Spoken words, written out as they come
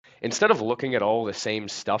instead of looking at all the same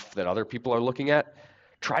stuff that other people are looking at,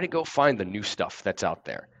 try to go find the new stuff that's out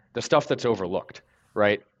there, the stuff that's overlooked,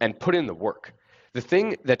 right? And put in the work. The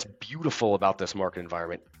thing that's beautiful about this market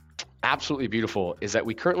environment, absolutely beautiful, is that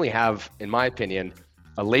we currently have, in my opinion,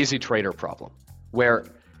 a lazy trader problem where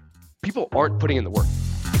people aren't putting in the work.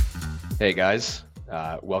 Hey guys,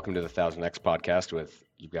 welcome to the 1000X podcast with,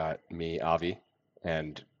 you've got me, Avi,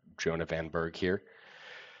 and Jonah Van Berg here.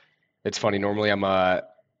 It's funny, normally I'm a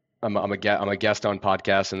guest on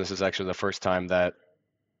podcasts, and this is actually the first time that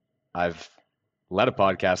I've led a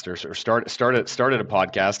podcast or started a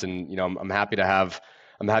podcast, and I'm happy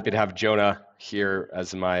to have Jonah here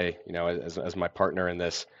as my as my partner in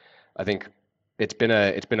this. I think it's been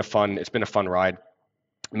a fun ride.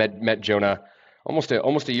 Met Jonah almost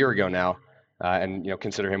a year ago now, and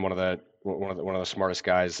consider him one of the smartest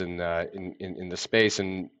guys in the space,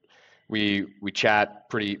 and we chat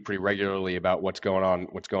pretty regularly about what's going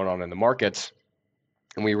on in the markets,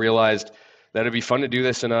 and we realized that it'd be fun to do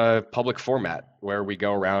this in a public format where we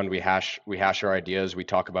go around, we hash our ideas, we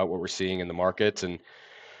talk about what we're seeing in the markets, and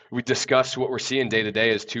we discuss what we're seeing day to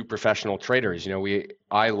day as two professional traders.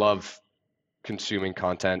 I love consuming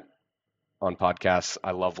content on podcasts.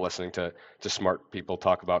 I love listening to smart people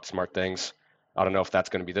talk about smart things. I don't know if that's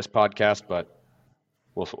going to be this podcast, but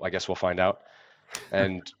I guess we'll find out.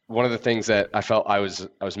 And one of the things that I felt I was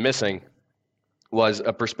missing was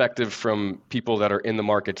a perspective from people that are in the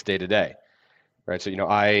markets day to day, right? So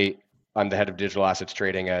I'm the head of digital assets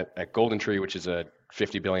trading at GoldenTree, which is a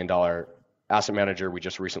 $50 billion asset manager. We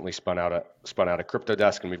just recently spun out a crypto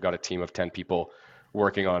desk, and we've got a team of 10 people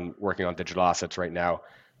working on digital assets right now.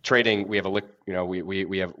 Trading, we have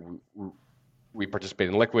we participate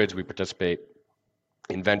in liquids, we participate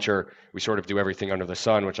in venture. We sort of do everything under the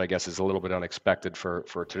sun, which I guess is a little bit unexpected for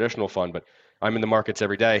a traditional fund, but I'm in the markets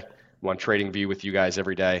every day. I'm on TradingView with you guys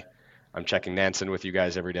every day. I'm checking Nansen with you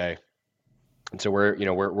guys every day. And so we're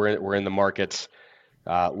in the markets,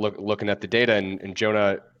 looking at the data, and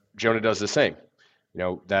Jonah does the same.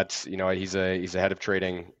 He's a head of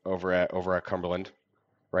trading over at Cumberland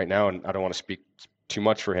right now, and I don't want to speak too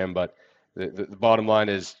much for him, but the bottom line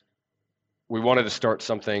is we wanted to start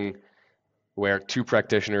something where two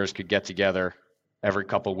practitioners could get together every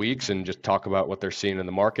couple of weeks and just talk about what they're seeing in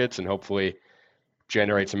the markets, and hopefully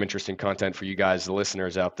generate some interesting content for you guys, the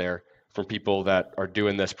listeners out there, from people that are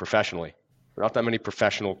doing this professionally. There are not that many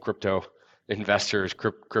professional crypto investors,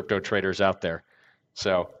 crypto traders out there.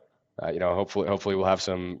 So, hopefully we'll have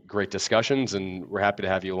some great discussions, and we're happy to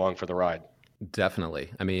have you along for the ride.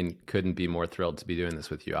 Definitely. I mean, couldn't be more thrilled to be doing this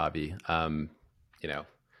with you, Avi.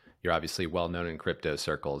 You're obviously well known in crypto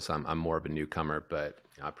circles. I'm more of a newcomer, but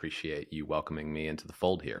I appreciate you welcoming me into the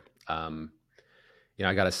fold here. I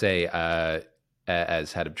got to say,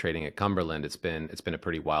 as head of trading at Cumberland, it's been a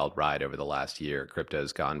pretty wild ride over the last year.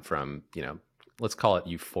 Crypto's gone from, let's call it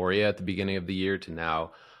euphoria at the beginning of the year to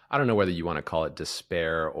now, I don't know whether you want to call it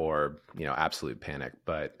despair or, absolute panic,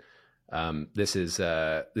 but this is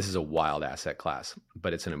a wild asset class,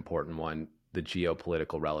 but it's an important one. The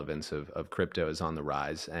geopolitical relevance of crypto is on the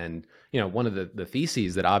rise. And, one of the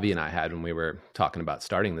theses that Avi and I had when we were talking about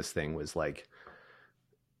starting this thing was like,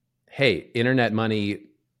 hey, internet money,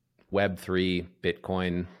 Web3,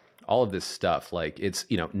 Bitcoin, all of this stuff, like it's,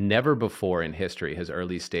 never before in history has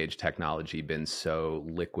early stage technology been so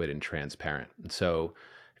liquid and transparent. And so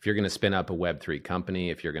if you're going to spin up a Web3 company,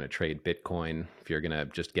 if you're going to trade Bitcoin, if you're going to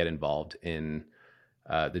just get involved in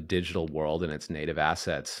the digital world and its native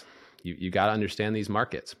assets, you got to understand these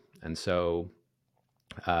markets. And so,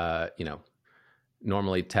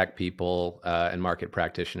 normally tech people and market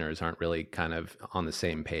practitioners aren't really kind of on the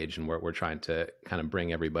same page, and we're trying to kind of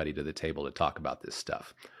bring everybody to the table to talk about this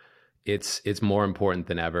stuff. It's more important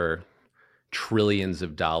than ever. Trillions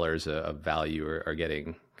of dollars of value are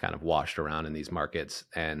getting kind of washed around in these markets,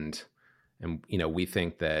 and we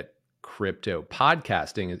think that crypto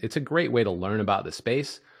podcasting, it's a great way to learn about the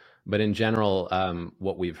space. But in general,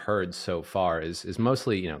 what we've heard so far is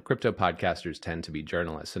mostly, crypto podcasters tend to be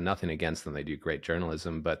journalists, and nothing against them. They do great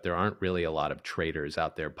journalism, but there aren't really a lot of traders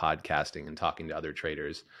out there podcasting and talking to other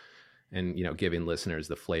traders and, giving listeners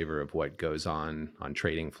the flavor of what goes on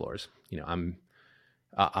trading floors.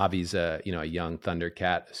 Avi's a young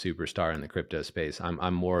Thundercat, a superstar in the crypto space.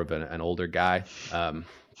 I'm more of an older guy. I'm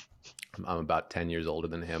about 10 years older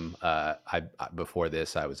than him. Before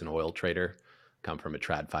this, I was an oil trader. Come from a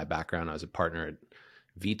TradFi background. I was a partner at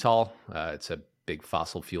Vitol. It's a big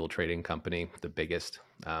fossil fuel trading company, the biggest.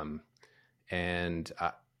 And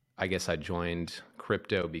I guess I joined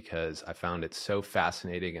crypto because I found it so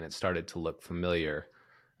fascinating, and it started to look familiar,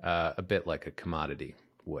 a bit like a commodity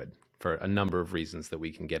would for a number of reasons that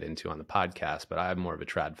we can get into on the podcast, but I have more of a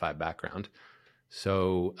TradFi background.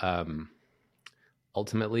 So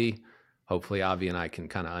ultimately, hopefully Avi and I can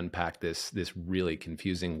kind of unpack this really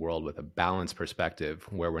confusing world with a balanced perspective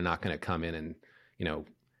where we're not going to come in and,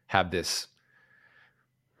 have this.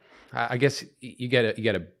 I guess you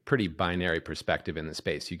get a pretty binary perspective in the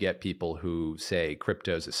space. You get people who say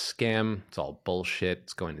crypto's a scam, it's all bullshit,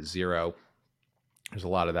 it's going to zero. There's a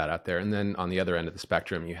lot of that out there. And then on the other end of the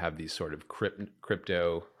spectrum, you have these sort of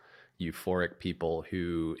crypto euphoric people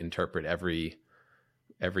who interpret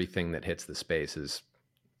everything that hits the space as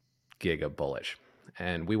giga bullish.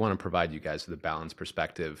 And we want to provide you guys with a balanced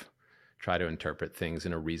perspective, try to interpret things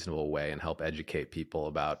in a reasonable way, and help educate people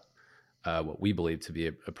about what we believe to be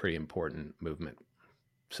a pretty important movement.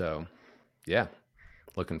 So, yeah,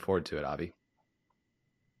 looking forward to it, Avi.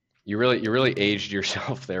 You really aged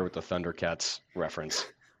yourself there with the Thundercats reference.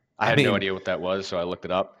 I had no idea what that was, so I looked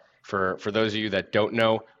it up. For those of you that don't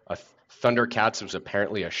know, Thundercats was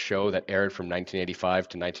apparently a show that aired from 1985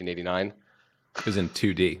 to 1989. It was in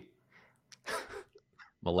 2D.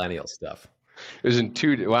 Millennial stuff. It was in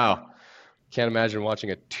 2D. Wow. Can't imagine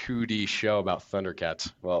watching a 2D show about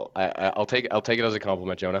Thundercats. Well, I'll take it as a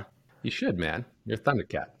compliment, Jonah. You should, man. You're a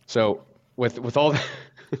Thundercat. So with all the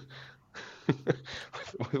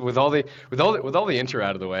with all the intro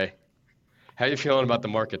out of the way, how are you feeling about the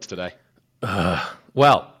markets today?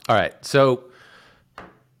 Well, all right. So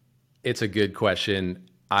it's a good question.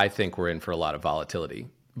 I think we're in for a lot of volatility.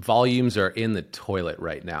 Volumes are in the toilet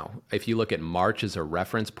right now. If you look at March as a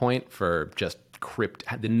reference point for just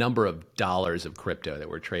the number of dollars of crypto that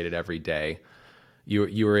were traded every day,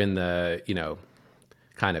 you were in the,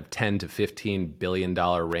 kind of 10 to $15 billion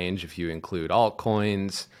range if you include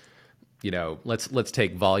altcoins. Let's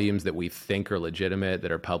take volumes that we think are legitimate,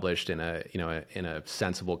 that are published in a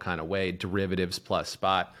sensible kind of way, derivatives plus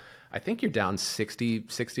spot. I think you're down 60 to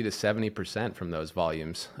 70% from those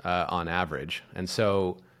volumes on average. And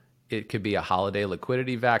so it could be a holiday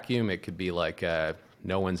liquidity vacuum. It could be like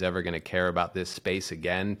no one's ever going to care about this space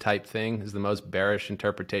again type thing is the most bearish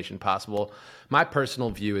interpretation possible. My personal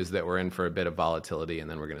view is that we're in for a bit of volatility and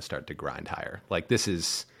then we're going to start to grind higher. Like this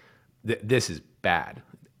is bad.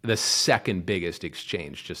 The second biggest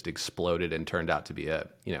exchange just exploded and turned out to be an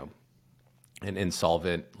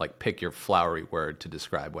insolvent, like pick your flowery word to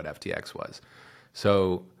describe what FTX was.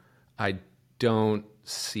 So I don't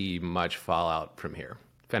see much fallout from here.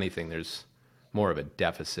 If anything, there's more of a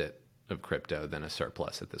deficit of crypto than a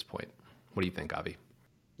surplus at this point. What do you think, Avi?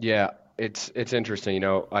 Yeah, it's interesting.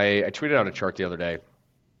 I tweeted out a chart the other day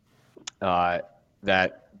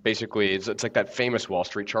that basically it's like that famous Wall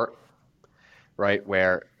Street chart, right,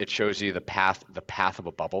 where it shows you the path of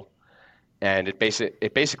a bubble, and it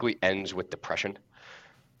basically ends with depression,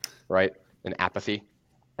 right, and apathy,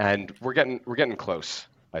 and we're getting close.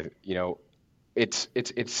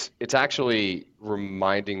 It's actually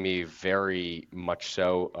reminding me very much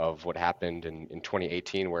so of what happened in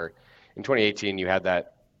 2018, where in 2018 you had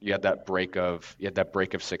that break of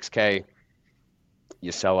 6K,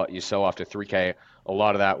 you sell off to 3K. A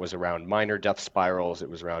lot of that was around minor death spirals. It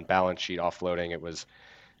was around balance sheet offloading. It was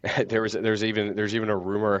there's even a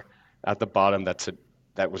rumor at the bottom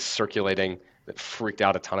that was circulating that freaked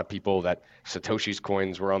out a ton of people that Satoshi's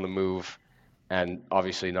coins were on the move, and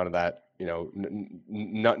obviously none of that.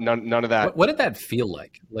 None of that. What did that feel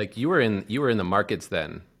like? Like you were in the markets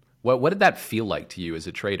then. What did that feel like to you as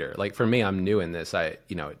a trader? Like for me, I'm new in this. It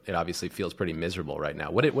obviously feels pretty miserable right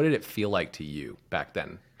now. What did it feel like to you back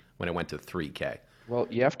then when it went to 3K? Well,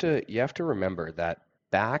 you have to remember that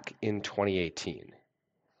back in 2018,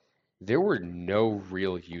 there were no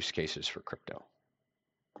real use cases for crypto.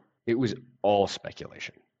 It was all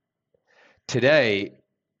speculation. Today,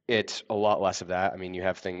 it's a lot less of that. I mean, you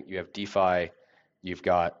have DeFi, you've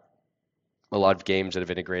got a lot of games that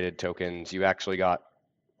have integrated tokens. You actually got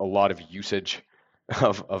a lot of usage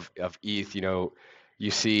of ETH.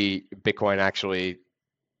 You see Bitcoin actually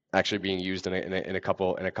being used in a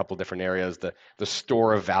couple different areas. The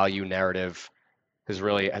store of value narrative has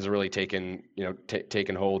really taken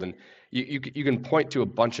hold, and you can point to a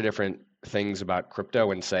bunch of different things about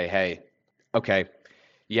crypto and say, hey, okay,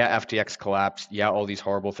 yeah, FTX collapsed. Yeah, all these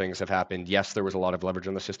horrible things have happened. Yes, there was a lot of leverage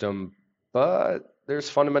on the system, but there's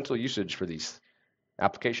fundamental usage for these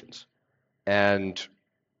applications. And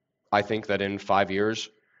I think that in 5 years,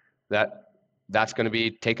 that's going to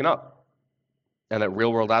be taken up, and that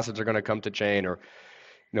real world assets are going to come to chain, or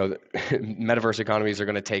the metaverse economies are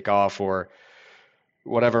going to take off, or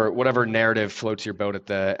whatever narrative floats your boat at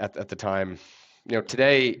the time.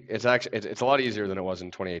 Today it's a lot easier than it was in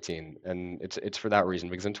 2018, and it's for that reason,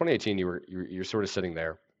 because in 2018 you're sort of sitting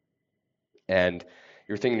there And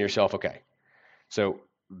you're thinking to yourself, okay, so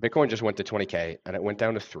Bitcoin just went to 20K and it went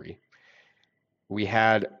down to 3. We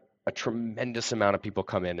had a tremendous amount of people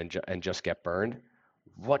come in and just get burned.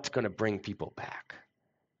 What's going to bring people back?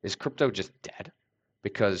 Is crypto just dead?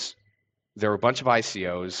 Because there were a bunch of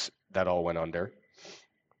ICOs that all went under.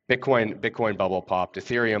 Bitcoin bubble popped,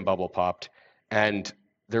 Ethereum bubble popped, and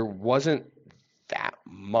there wasn't that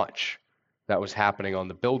much that was happening on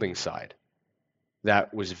the building side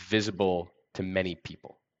that was visible to many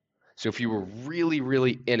people. So if you were really,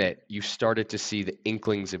 really in it, you started to see the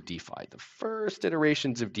inklings of DeFi, the first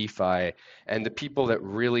iterations of DeFi, and the people that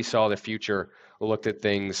really saw the future looked at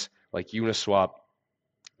things like Uniswap.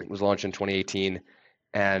 It was launched in 2018,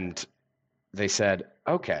 and they said,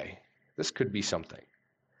 okay, this could be something.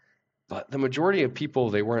 But the majority of people,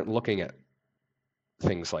 they weren't looking at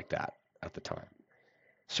things like that at the time.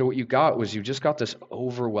 So what you got was you just got this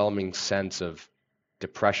overwhelming sense of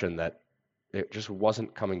depression that it just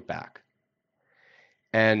wasn't coming back.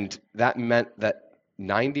 And that meant that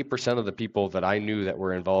 90% of the people that I knew that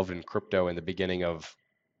were involved in crypto in the beginning of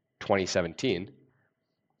 2017,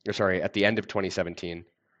 or sorry, at the end of 2017,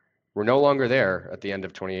 were no longer there at the end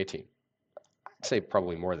of 2018. I'd say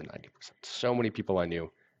probably more than 90%. So many people I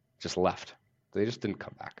knew just left. They just didn't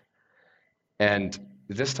come back. And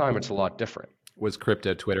this time it's a lot different. Was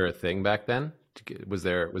crypto Twitter a thing back then? Was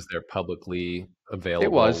there publicly available?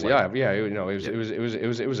 It was, yeah.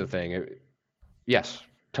 It was a thing. Yes,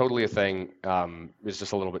 totally a thing. It's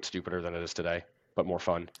just a little bit stupider than it is today, but more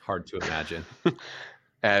fun. Hard to imagine.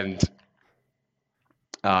 And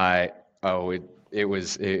it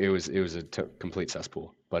was a complete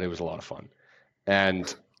cesspool, but it was a lot of fun.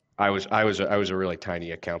 And I was a really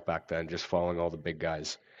tiny account back then, just following all the big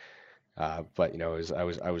guys. But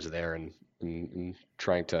I was there and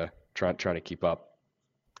trying to keep up.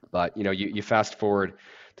 But you fast forward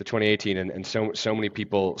to 2018, and so many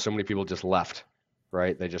people just left,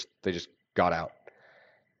 right? They just got out.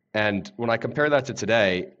 And when I compare that to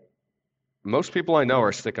today, most people I know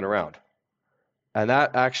are sticking around, and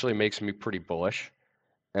that actually makes me pretty bullish.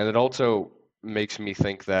 And it also makes me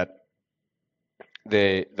think that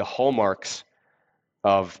the hallmarks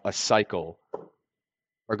of a cycle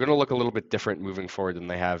are going to look a little bit different moving forward than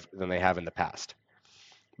they have in the past,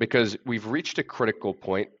 because we've reached a critical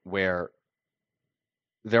point where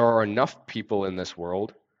there are enough people in this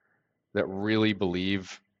world that really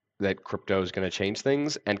believe that crypto is going to change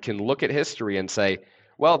things and can look at history and say,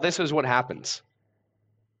 well, this is what happens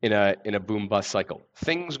in a boom bust cycle.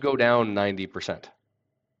 Things go down 90%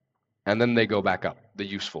 and then they go back up, the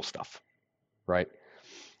useful stuff, right?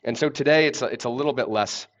 And so today it's a little bit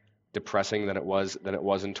less depressing than it was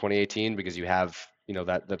in 2018, because you have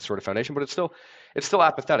that sort of foundation, but it's still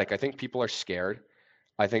apathetic. I think people are scared.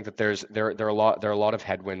 I think that there are a lot of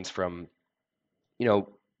headwinds from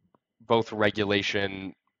both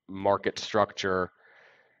regulation, market structure.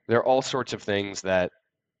 There are all sorts of things that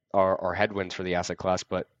are headwinds for the asset class.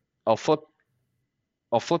 But I'll flip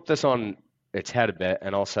this on its head a bit,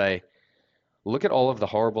 and I'll say, look at all of the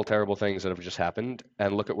horrible, terrible things that have just happened,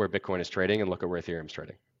 and look at where Bitcoin is trading, and look at where Ethereum is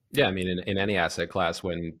trading. Yeah, I mean, in any asset class,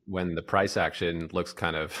 when the price action looks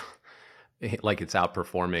kind of like it's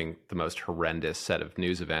outperforming the most horrendous set of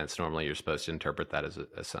news events, normally you're supposed to interpret that as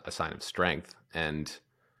a sign of strength. And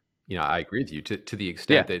I agree with you to the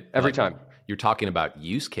extent that every time you're talking about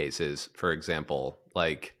use cases, for example,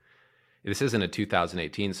 like this isn't a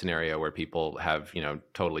 2018 scenario where people have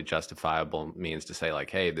totally justifiable means to say like,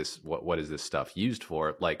 hey, what is this stuff used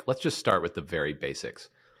for? Like, let's just start with the very basics.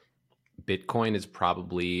 Bitcoin is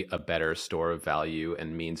probably a better store of value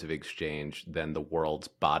and means of exchange than the world's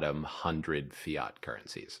bottom 100 fiat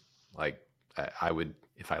currencies. Like, I would,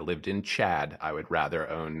 if I lived in Chad, I would rather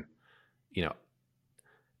own,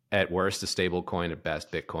 at worst a stable coin, at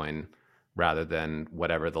best Bitcoin, rather than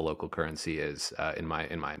whatever the local currency is in my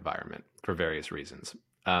environment for various reasons.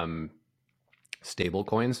 Stable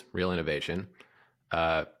coins, real innovation.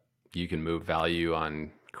 You can move value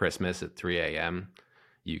on Christmas at 3 a.m.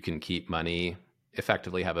 You can keep money,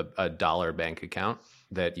 effectively have a dollar bank account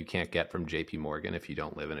that you can't get from JP Morgan if you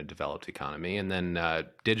don't live in a developed economy. And then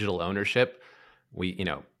digital ownership,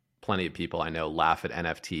 plenty of people I know laugh at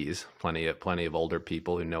NFTs. Plenty of older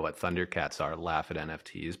people who know what Thundercats are laugh at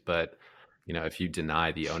NFTs. But if you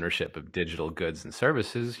deny the ownership of digital goods and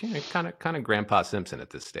services, kind of Grandpa Simpson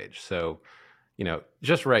at this stage. So,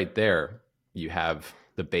 just right there, you have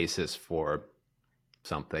the basis for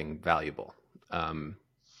something valuable.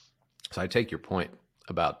 So I take your point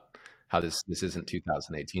about how this isn't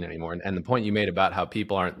 2018 anymore. And the point you made about how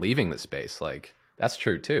people aren't leaving the space, like that's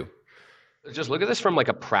true too. Just look at this from like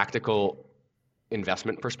a practical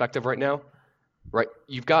investment perspective right now. right?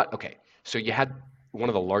 Okay, so you had one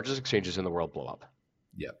of the largest exchanges in the world blow up.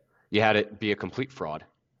 Yep. You had it be a complete fraud.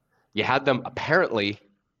 You had them apparently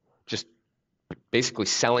just basically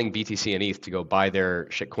selling BTC and ETH to go buy their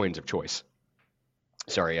shit coins of choice.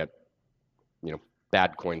 Sorry,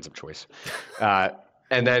 bad coins of choice.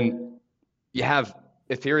 And then you have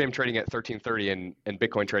Ethereum trading at 1330 and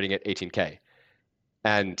Bitcoin trading at 18K.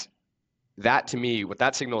 And that, to me, what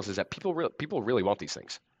that signals is that people really want these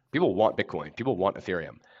things. People want Bitcoin. People want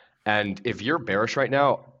Ethereum. And if you're bearish right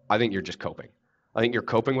now, I think you're just coping. I think you're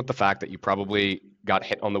coping with the fact that you probably got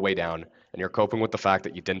hit on the way down, and you're coping with the fact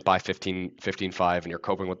that you didn't buy 15.5, and you're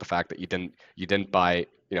coping with the fact that you didn't buy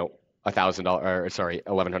 $1,000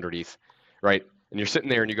 1100 ETH, right? And you're sitting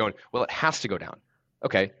there and you're going, well, it has to go down.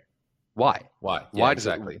 Okay, why? Why? Why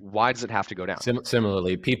exactly. Why does it have to go down?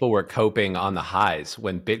 Similarly, people were coping on the highs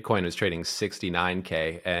when Bitcoin was trading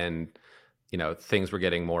 69K and things were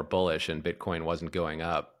getting more bullish and Bitcoin wasn't going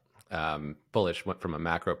up. Bullish from a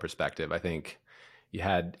macro perspective. I think you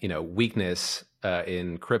had weakness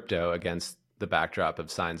in crypto against the backdrop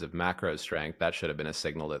of signs of macro strength. That should have been a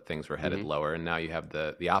signal that things were headed lower, and now you have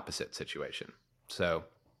the opposite situation. So,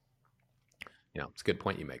 it's a good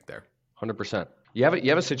point you make there. 100%. You have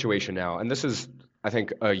a situation now, and this is, I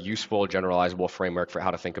think, a useful generalizable framework for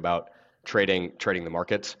how to think about trading the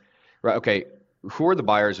markets. Right? Okay, who are the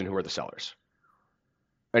buyers and who are the sellers?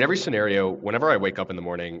 In every scenario, whenever I wake up in the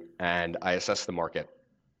morning and I assess the market,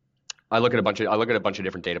 I look at a bunch of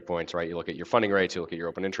different data points, right? You look at your funding rates, you look at your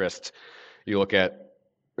open interests, you look at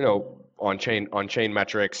on-chain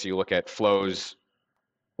metrics, you look at flows,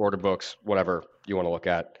 order books, whatever you want to look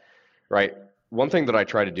at, right? One thing that I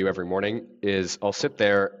try to do every morning is I'll sit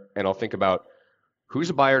there and I'll think about who's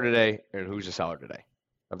a buyer today and who's a seller today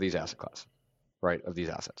of these asset classes, right? Of these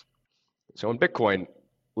assets. So in Bitcoin,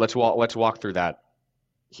 let's walk through that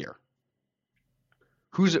here.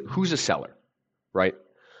 Who's a seller, right?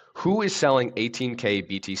 Who is selling 18K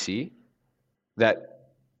BTC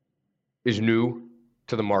that is new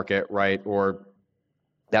to the market, right? Or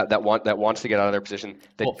that wants to get out of their position.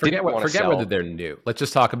 Forget whether they're new. Let's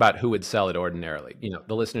just talk about who would sell it ordinarily.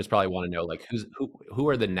 The listeners probably want to know, like, who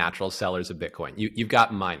are the natural sellers of Bitcoin? You've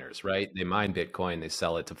got miners, right? They mine Bitcoin, they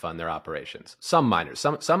sell it to fund their operations. Some miners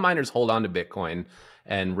hold on to Bitcoin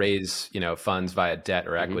and raise funds via debt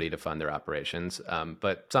or equity to fund their operations.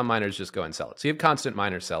 But some miners just go and sell it. So you have constant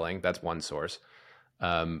miner selling. That's one source.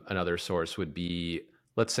 Another source would be,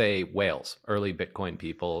 let's say, whales, early Bitcoin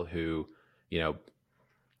people who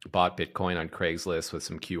bought Bitcoin on Craigslist with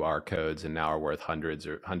some QR codes and now are worth hundreds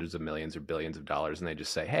of millions or billions of dollars. And they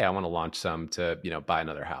just say, hey, I want to launch some to, buy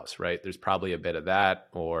another house, right? There's probably a bit of that,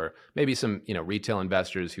 or maybe some, retail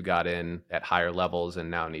investors who got in at higher levels and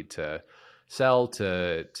now need to sell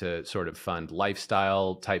to sort of fund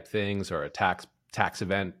lifestyle type things or a tax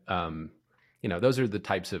event. Those are the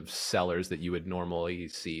types of sellers that you would normally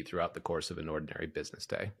see throughout the course of an ordinary business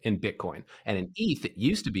day in Bitcoin. And in ETH, it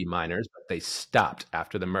used to be miners, but they stopped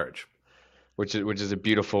after the merge. Which is a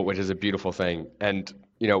beautiful thing. And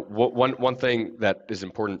one thing that is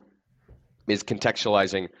important is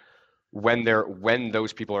contextualizing when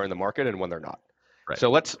those people are in the market and when they're not. Right.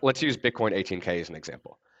 So let's use Bitcoin 18K as an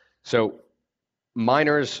example. So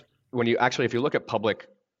miners, if you look at public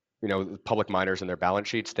miners and their balance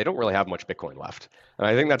sheets, they don't really have much Bitcoin left. And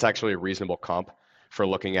I think that's actually a reasonable comp for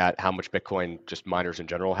looking at how much Bitcoin just miners in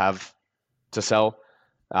general have to sell.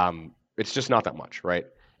 It's just not that much, right?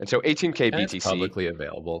 And so 18K BTC, it's publicly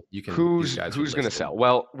available. You can. Who's going to sell?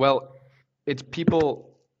 Well, it's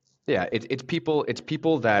people. Yeah, it's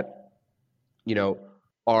people that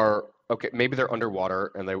are okay. Maybe they're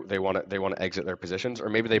underwater and they want to exit their positions, or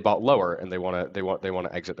maybe they bought lower and they want to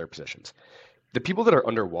exit their positions. The people that are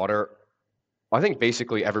underwater, I think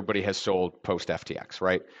basically everybody has sold post FTX,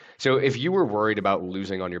 right? So if you were worried about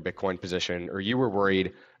losing on your Bitcoin position, or you were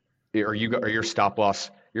worried, or your stop loss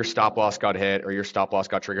got hit, or your stop loss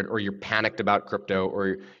got triggered, or you're panicked about crypto,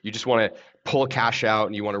 or you just want to pull cash out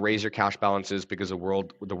and you want to raise your cash balances because the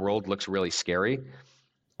world looks really scary,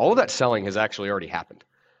 all of that selling has actually already happened.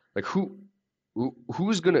 Like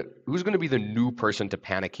who's gonna be the new person to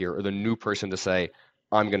panic here, or the new person to say,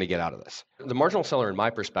 I'm going to get out of this? The marginal seller, in my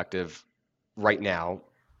perspective, right now,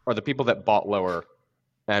 are the people that bought lower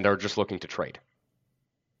and are just looking to trade,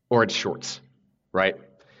 or it's shorts, right?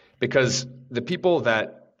 Because the people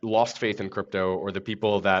that lost faith in crypto, or the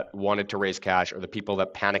people that wanted to raise cash, or the people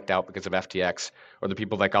that panicked out because of FTX, or the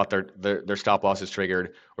people that got their stop losses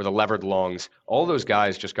triggered, or the levered longs, all those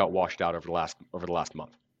guys just got washed out over the last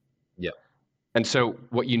month. Yep. And so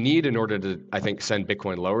what you need in order to, I think, send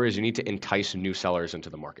Bitcoin lower is you need to entice new sellers into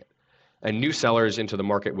the market. And new sellers into the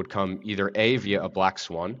market would come either A, via a black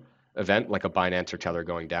swan event, like a Binance or Tether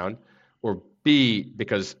going down, or B,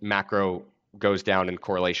 because macro goes down and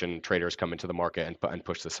correlation traders come into the market and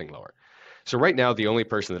push this thing lower. So right now, the only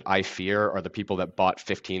person that I fear are the people that bought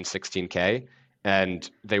 15, 16K and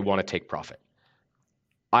they want to take profit.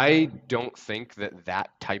 I don't think that that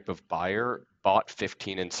type of buyer bought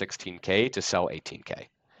 15 and 16K to sell 18K.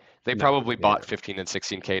 They No, probably me bought neither. 15 and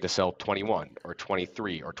 16K to sell 21 or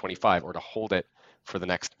 23 or 25 or to hold it for the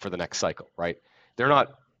next cycle, right? They're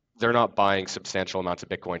not they're not buying substantial amounts of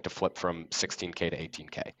Bitcoin to flip from 16K to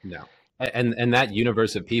 18K. No. And that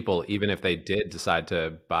universe of people, even if they did decide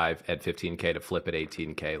to buy at 15K to flip at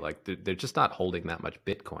 18K, like they're just not holding that much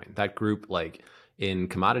Bitcoin. That group, like in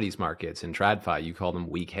commodities markets, in TradFi, you call them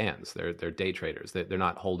weak hands. They're day traders. They're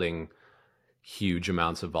not holding huge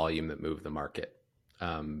amounts of volume that move the market.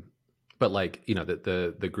 But like, you know,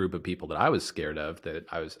 the group of people that I was scared of, that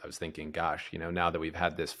I was thinking, gosh, you know, now that we've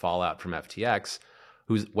had this fallout from FTX,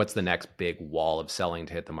 what's the next big wall of selling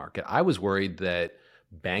to hit the market? I was worried that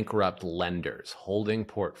bankrupt lenders holding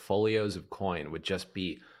portfolios of coin would just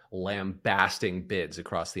be lambasting bids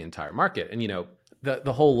across the entire market. And, you know,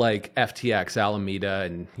 the whole like FTX, Alameda,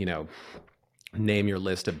 and, you know, name your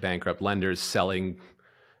list of bankrupt lenders selling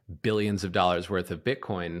billions of dollars worth of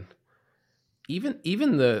Bitcoin. Even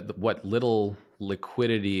the what little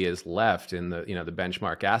liquidity is left in the, you know, the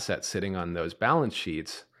benchmark assets sitting on those balance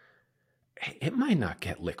sheets, it might not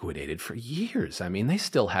get liquidated for years. I mean, they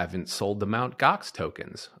still haven't sold the Mt. Gox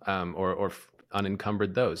tokens, or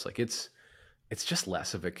unencumbered those. Like it's just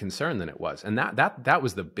less of a concern than it was, and that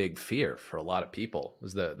was the big fear for a lot of people,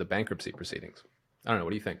 was the bankruptcy proceedings. I don't know.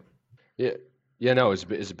 What do you think? Yeah, yeah, no,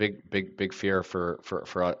 it's a big fear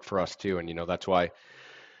for us too, and you know that's why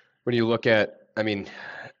when you look at, I mean,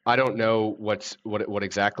 I don't know what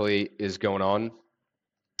exactly is going on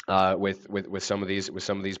with some of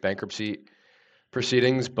these bankruptcy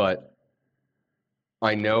proceedings, but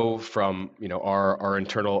I know from, you know, our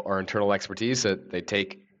internal expertise that they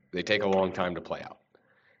take a long time to play out,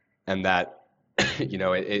 and that you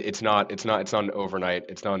know it's not an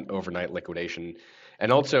overnight liquidation.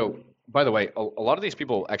 And also, by the way, a lot of these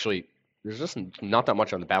people actually, there's just not that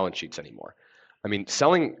much on the balance sheets anymore. I mean,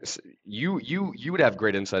 selling, you would have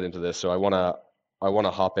great insight into this, so I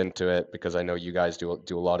wanna hop into it because I know you guys do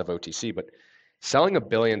a lot of OTC, but selling $1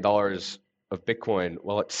 billion of Bitcoin,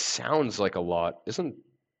 well, it sounds like a lot, isn't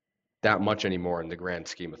that much anymore in the grand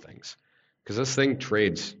scheme of things, because this thing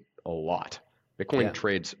trades a lot. Bitcoin Yeah.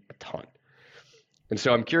 trades a ton. And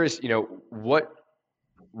so I'm curious, you know, what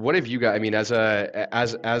have you got? I mean, as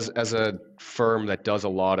a firm that does a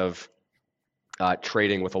lot of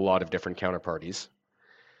trading with a lot of different counterparties,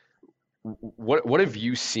 what have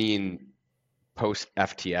you seen post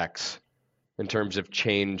FTX in terms of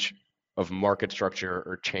change of market structure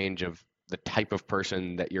or change of the type of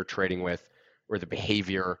person that you're trading with or the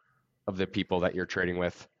behavior of the people that you're trading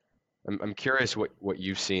with? I'm curious what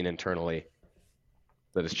you've seen internally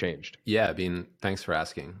that has changed. Yeah, I mean, thanks for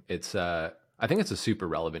asking. I think it's a super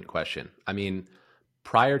relevant question. I mean,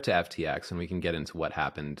 prior to FTX, and we can get into what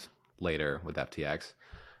happened later with FTX,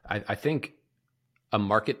 I think a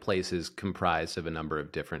marketplace is comprised of a number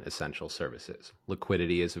of different essential services.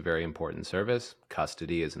 Liquidity is a very important service.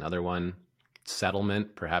 Custody is another one.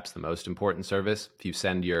 Settlement, perhaps the most important service. If you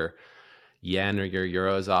send your yen or your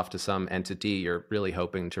euros off to some entity, you're really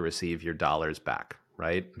hoping to receive your dollars back,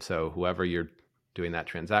 right? So whoever you're doing that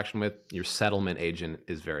transaction with, your settlement agent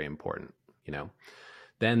is very important, you know.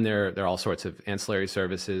 Then there are all sorts of ancillary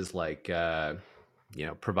services like you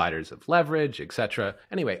know, providers of leverage, et cetera.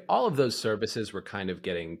 Anyway, all of those services were kind of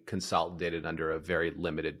getting consolidated under a very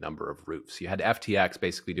limited number of roofs. You had FTX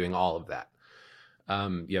basically doing all of that.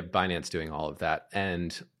 You have Binance doing all of that.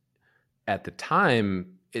 And at the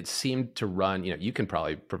time, it seemed to run, you know, you can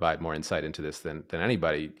probably provide more insight into this than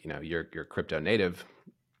anybody. You know, you're crypto native,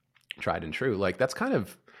 tried and true. Like that's kind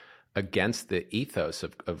of against the ethos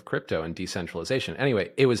of crypto and decentralization. Anyway,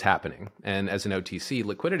 it was happening. And as an OTC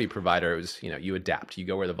liquidity provider, it was, you know, you adapt, you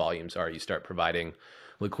go where the volumes are, you start providing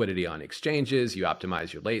liquidity on exchanges, you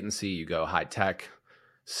optimize your latency, you go high tech,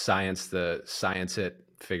 science it,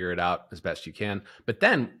 figure it out as best you can. But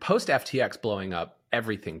then post FTX blowing up,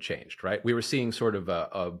 everything changed, right? We were seeing sort of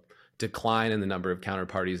a decline in the number of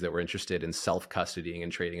counterparties that were interested in self-custodying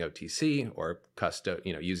and trading OTC or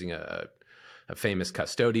you know, using a famous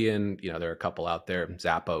custodian. You know, there are a couple out there,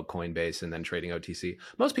 Zappo, Coinbase, and then trading OTC.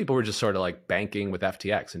 Most people were just sort of like banking with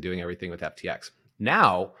FTX and doing everything with FTX.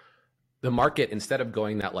 Now, the market, instead of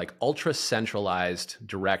going that like ultra centralized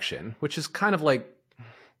direction, which is kind of like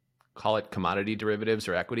call it commodity derivatives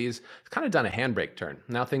or equities, it's kind of done a handbrake turn.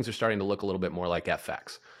 Now things are starting to look a little bit more like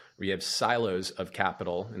FX, where you have silos of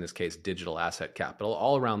capital, in this case, digital asset capital,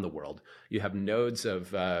 all around the world. You have nodes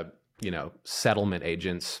of, settlement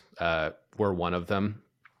agents. We're one of them,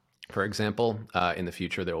 for example. In the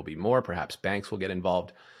future, there will be more. Perhaps banks will get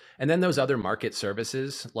involved. And then those other market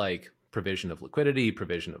services like provision of liquidity,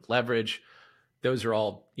 provision of leverage, those are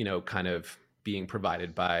all, kind of being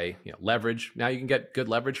provided by leverage. Now you can get good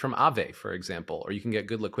leverage from Aave, for example, or you can get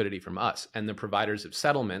good liquidity from us. And the providers of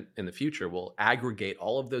settlement in the future will aggregate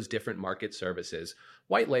all of those different market services,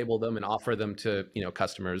 white label them, and offer them to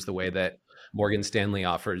customers the way that Morgan Stanley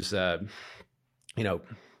offers G10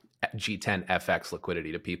 FX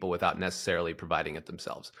liquidity to people without necessarily providing it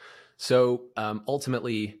themselves. So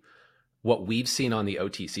ultimately, what we've seen on the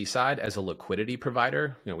OTC side as a liquidity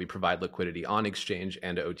provider, we provide liquidity on exchange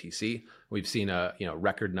and OTC. We've seen a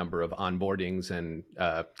record number of onboardings and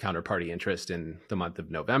counterparty interest in the month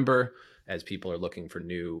of November as people are looking for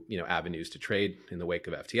new avenues to trade in the wake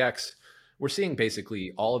of FTX. We're seeing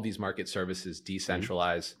basically all of these market services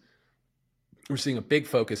decentralize. We're seeing a big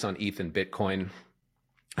focus on ETH and Bitcoin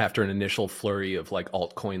after an initial flurry of like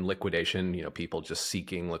altcoin liquidation, people just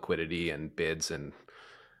seeking liquidity and bids and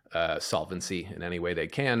solvency in any way they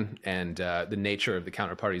can, and the nature of the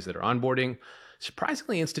counterparties that are onboarding,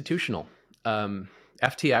 surprisingly institutional.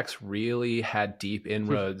 FTX really had deep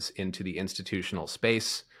inroads into the institutional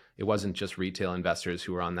space. It wasn't just retail investors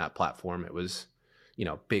who were on that platform. It was,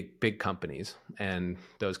 big companies, and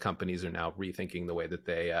those companies are now rethinking the way that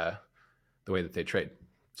they trade.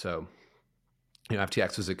 So,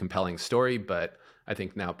 FTX was a compelling story, but I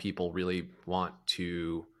think now people really want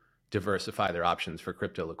to diversify their options for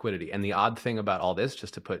crypto liquidity. And the odd thing about all this,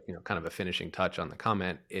 just to put kind of a finishing touch on the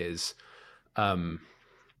comment, is the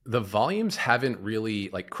volumes haven't really,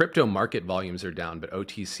 like, crypto market volumes are down, but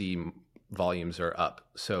OTC volumes are up.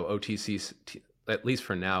 So OTC, at least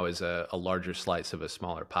for now, is a larger slice of a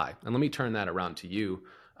smaller pie. And let me turn that around to you,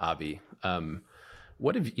 Avi.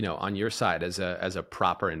 What have on your side as a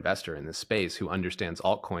proper investor in this space who understands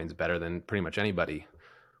altcoins better than pretty much anybody?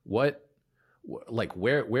 Where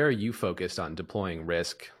are you focused on deploying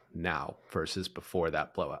risk now versus before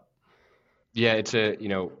that blow up? Yeah, it's a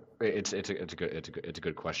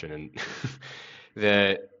good question, and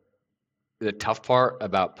the tough part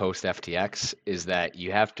about post FTX is that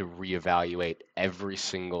you have to reevaluate every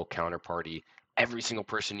single counterparty, every single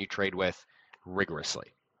person you trade with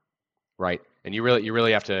rigorously, right? And you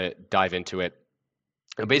really have to dive into it.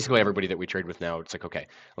 And basically, everybody that we trade with now, it's like, okay,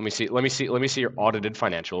 let me see your audited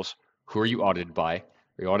financials. Who are you audited by? Are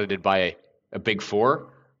you audited by a big four?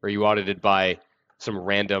 Or are you audited by some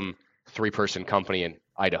random 3-person company in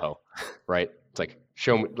Idaho, right? It's like,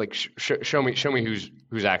 show me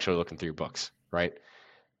who's actually looking through your books, right?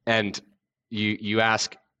 And you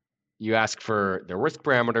ask for their risk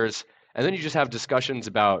parameters, and then you just have discussions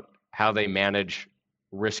about how they manage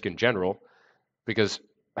risk in general, because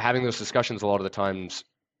having those discussions a lot of the times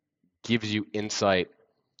gives you insight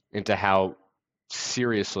into how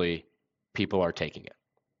seriously people are taking it.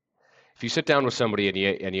 If you sit down with somebody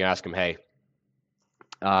and you ask them, hey,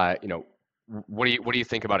 what do you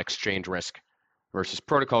think about exchange risk versus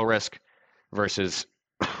protocol risk versus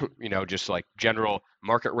just like general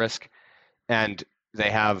market risk, and they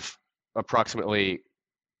have approximately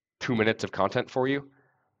 2 minutes of content for you,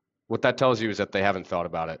 what that tells you is that they haven't thought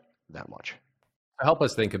about it that much. Help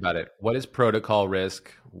us think about it. What is protocol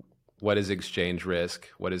risk? What is exchange risk?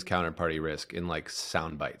 What is counterparty risk in like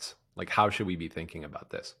sound bites? Like, how should we be thinking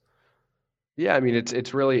about this? Yeah, I mean,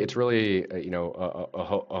 it's really a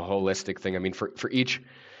holistic thing. I mean, for each,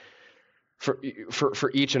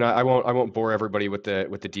 and I won't bore everybody with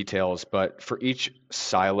the details, but for each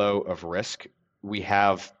silo of risk, we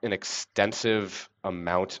have an extensive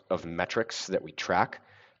amount of metrics that we track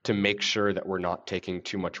to make sure that we're not taking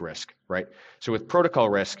too much risk, right? So with protocol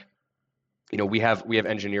risk, we have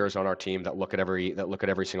engineers on our team that look at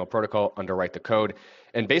every single protocol, underwrite the code,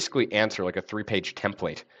 and basically answer like a 3-page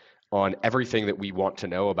template on everything that we want to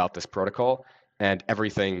know about this protocol, and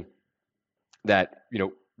everything that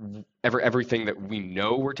everything that we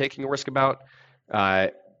know we're taking a risk about,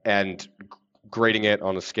 and grading it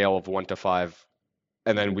on a scale of 1 to 5,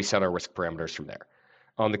 and then we set our risk parameters from there.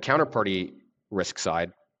 On the counterparty risk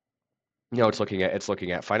side, it's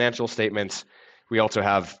looking at financial statements. We also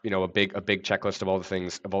have a big checklist of all the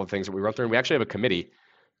things that we run through, and we actually have a committee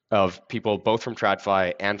of people both from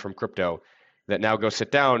TradFi and from crypto that now go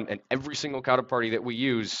sit down, and every single counterparty that we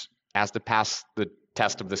use has to pass the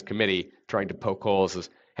test of this committee, trying to poke holes as,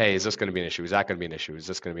 hey, is this going to be an issue? Is that going to be an issue? Is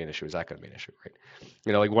this going to be an issue? Is that going to be an issue? Right?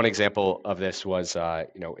 Like one example of this was,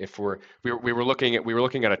 if we were looking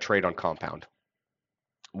at a trade on Compound,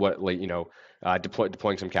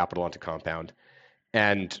 deploying some capital onto Compound,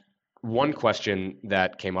 and one question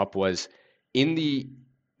that came up was, in the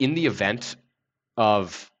event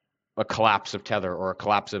of a collapse of Tether or a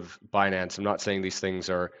collapse of Binance, I'm not saying these things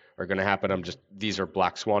are going to happen. These are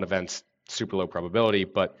black swan events, super low probability.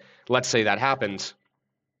 But let's say that happens,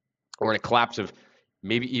 or in a collapse of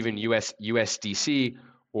maybe even USDC,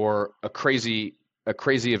 or a crazy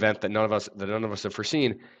event that none of us have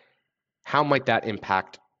foreseen. How might that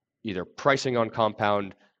impact either pricing on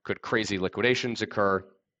Compound? Could crazy liquidations occur?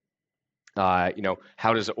 How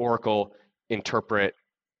does Oracle interpret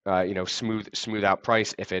smooth out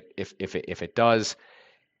price if it does?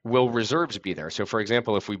 Will reserves be there? So for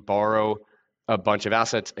example, if we borrow a bunch of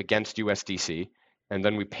assets against USDC and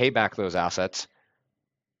then we pay back those assets,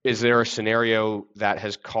 is there a scenario that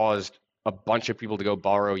has caused a bunch of people to go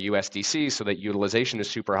borrow USDC so that utilization is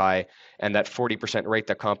super high, and that 40% rate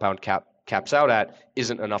that Compound caps out at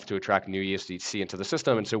isn't enough to attract new USDC into the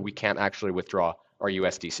system, and so we can't actually withdraw our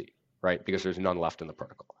USDC, right? Because there's none left in the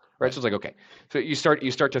protocol, right? So it's like, okay, so you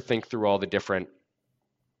start to think through all the different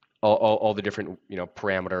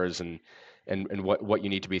parameters and what you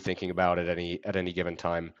need to be thinking about at any given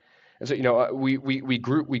time. And so we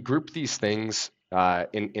group these things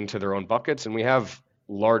into their own buckets, and we have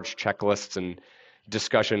large checklists and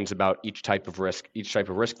discussions about each type of risk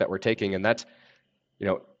that we're taking, and that's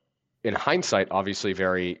in hindsight obviously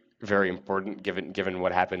very, very important given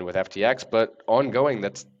what happened with FTX, but ongoing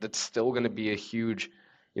that's still going to be a huge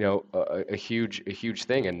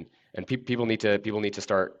thing, and people need to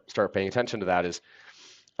start paying attention to that.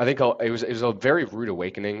 I think it was a very rude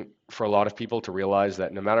awakening for a lot of people to realize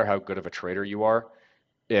that no matter how good of a trader you are,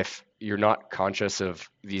 if you're not conscious of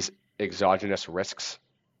these exogenous risks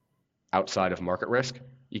outside of market risk,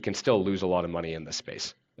 you can still lose a lot of money in this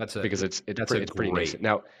space. Because it's pretty nascent.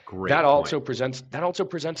 Now that also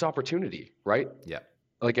presents opportunity, right? Yeah.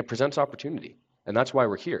 Like it presents opportunity, and that's why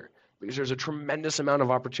we're here, because there's a tremendous amount of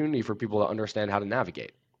opportunity for people to understand how to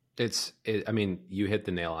navigate. I mean, you hit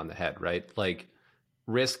the nail on the head, right? Like,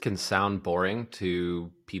 risk can sound boring to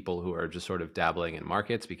people who are just sort of dabbling in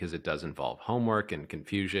markets because it does involve homework and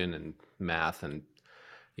confusion and math and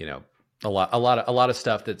a lot of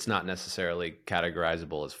stuff that's not necessarily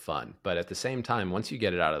categorizable as fun. But at the same time, once you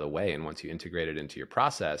get it out of the way and once you integrate it into your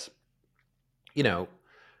process,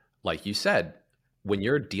 like you said, when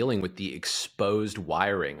you're dealing with the exposed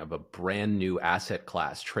wiring of a brand new asset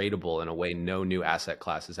class, tradable in a way no new asset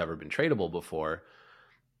class has ever been tradable before,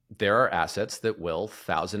 there are assets that will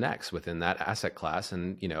 1000x within that asset class.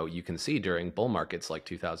 And, you can see during bull markets like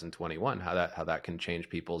 2021, how that can change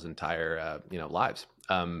people's entire, lives.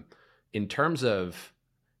 In terms of,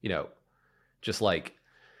 just like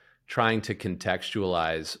trying to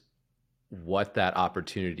contextualize what that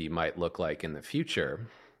opportunity might look like in the future,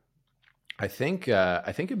 I think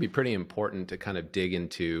it'd be pretty important to kind of dig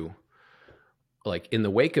into, like, in the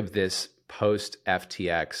wake of this post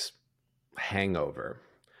FTX hangover,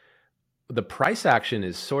 the price action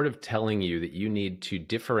is sort of telling you that you need to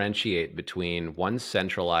differentiate between one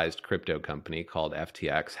centralized crypto company called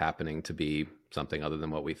FTX happening to be something other than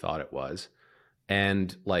what we thought it was,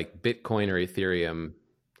 and like Bitcoin or Ethereum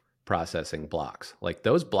processing blocks. Like,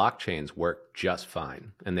 those blockchains work just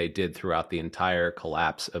fine, and they did throughout the entire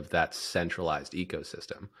collapse of that centralized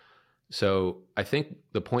ecosystem. So I think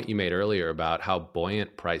the point you made earlier about how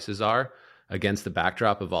buoyant prices are against the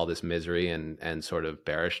backdrop of all this misery and sort of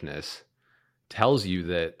bearishness tells you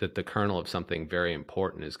that the kernel of something very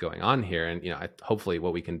important is going on here. And hopefully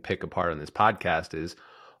what we can pick apart on this podcast is,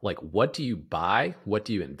 like, what do you buy, what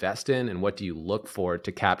do you invest in, and what do you look for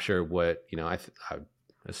to capture what I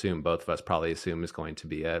assume both of us probably assume is going to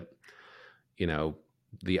be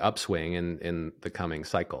the upswing in the coming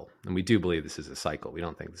cycle. And we do believe this is a cycle. We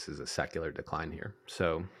don't think this is a secular decline here.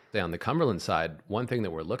 So on the Cumberland side, one thing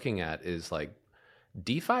that we're looking at is like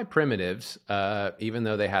DeFi primitives, even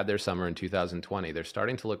though they had their summer in 2020, they're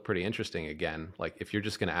starting to look pretty interesting again. Like, if you're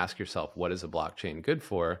just going to ask yourself, what is a blockchain good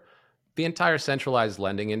for? The entire centralized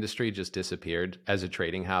lending industry just disappeared. As a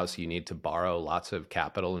trading house, you need to borrow lots of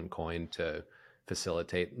capital and coin to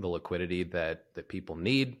facilitate the liquidity that people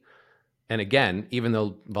need. And again, even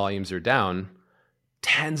though volumes are down,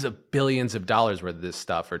 tens of billions of dollars worth of this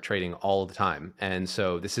stuff are trading all the time. And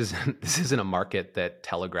so this isn't a market that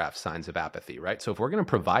telegraphs signs of apathy, right? So if we're going to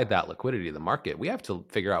provide that liquidity to the market, we have to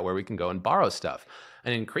figure out where we can go and borrow stuff.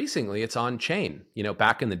 And increasingly, it's on chain.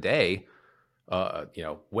 Back in the day,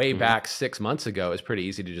 way back 6 months ago, it's pretty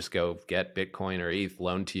easy to just go get Bitcoin or ETH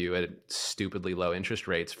loaned to you at stupidly low interest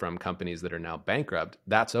rates from companies that are now bankrupt.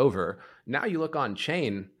 That's over. Now you look on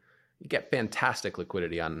chain, you get fantastic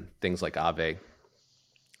liquidity on things like Aave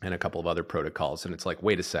and a couple of other protocols. And it's like,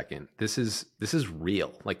 wait a second, this is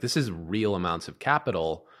real. Like, this is real amounts of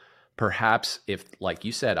capital. Perhaps if, like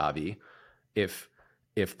you said, Avi, if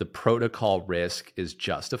the protocol risk is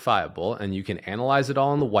justifiable and you can analyze it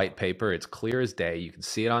all in the white paper, it's clear as day, you can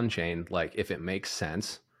see it on chain, like if it makes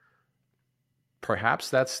sense, perhaps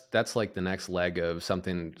that's like the next leg of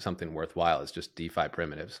something worthwhile is just DeFi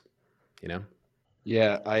primitives, you know?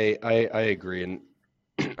 Yeah, I agree. And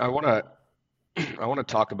I want to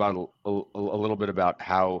talk about a little bit about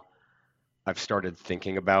how I've started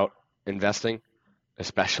thinking about investing,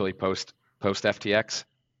 especially post FTX.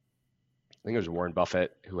 I think it was Warren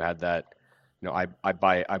Buffett who had that. I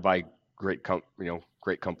buy great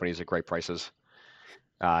companies at great prices.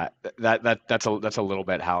 That's a little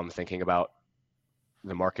bit how I'm thinking about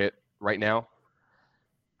the market right now,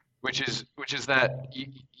 which is that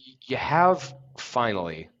you have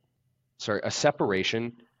finally, a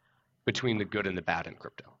separation between the good and the bad in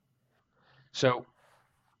crypto. So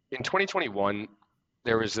in 2021,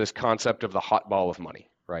 there was this concept of the hot ball of money,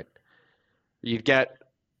 right? You'd get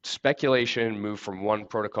speculation move from one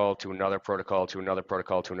protocol to another protocol to another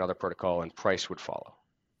protocol to another protocol, and price would follow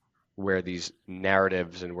where these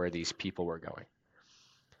narratives and where these people were going.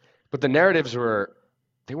 But the narratives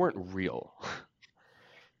they weren't real.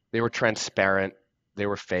 They were transparent, they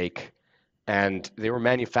were fake, and they were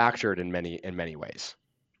manufactured in many ways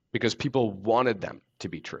because people wanted them to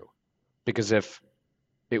be true. Because if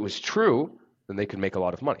it was true, then they could make a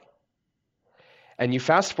lot of money. And you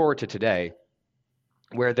fast forward to today,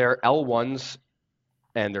 where their L1s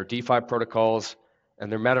and their DeFi protocols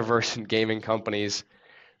and their metaverse and gaming companies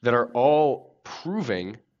that are all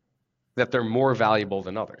proving that they're more valuable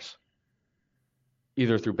than others,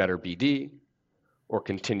 either through better BD or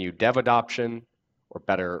continued dev adoption or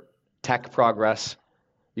better tech progress.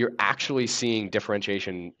 You're actually seeing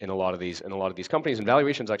differentiation in a lot of these companies, and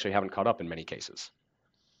valuations actually haven't caught up in many cases.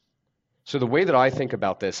 So the way that I think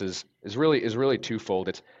about this is really twofold.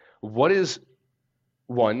 It's what is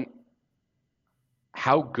one,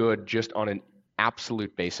 how good just on an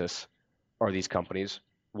absolute basis are these companies?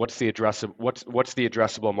 What's the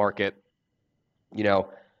addressable market?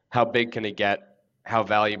 How big can it get? How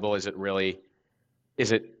valuable is it really?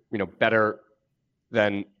 Is it better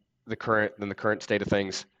than the current state of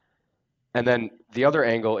things? And then the other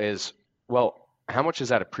angle is, well, how much is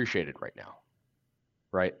that appreciated right now?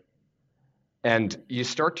 Right? And you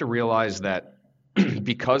start to realize that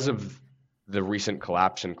because of the recent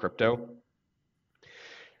collapse in crypto,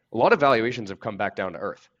 a lot of valuations have come back down to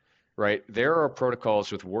earth, right? There are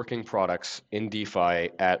protocols with working products in DeFi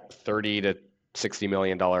at $30 to $60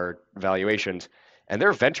 million valuations, and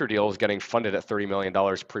their venture deal is getting funded at $30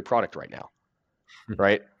 million pre-product right now,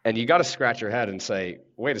 right? And you got to scratch your head and say,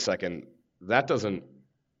 wait a second,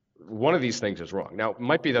 one of these things is wrong. Now, it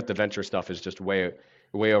might be that the venture stuff is just way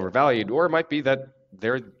overvalued, or it might be that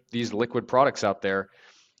there are these liquid products out there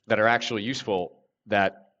that are actually useful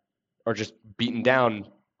that are just beaten down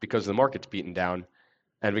because the market's beaten down,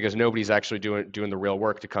 and because nobody's actually doing the real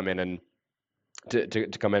work to come in and to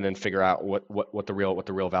come in and figure out what the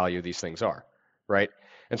real value of these things are, right?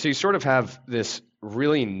 And so you sort of have this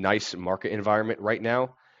really nice market environment right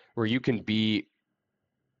now where you can be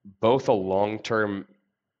both a long-term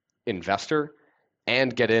investor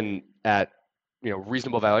and get in at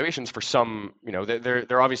reasonable valuations for some. There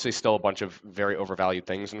are obviously still a bunch of very overvalued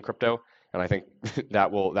things in crypto, and I think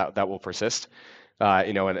that will persist.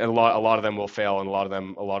 And a lot of them will fail, and a lot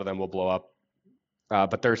of them will blow up.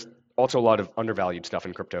 But there's also a lot of undervalued stuff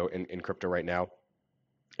in crypto right now.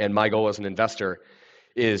 And my goal as an investor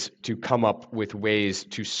is to come up with ways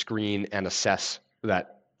to screen and assess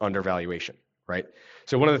that undervaluation, right?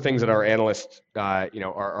 So one of the things that our analysts,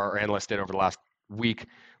 our analyst did over the last week,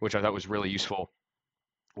 which I thought was really useful,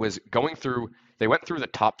 was they went through the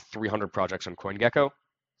top 300 projects on CoinGecko,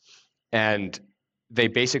 and they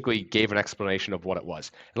basically gave an explanation of what it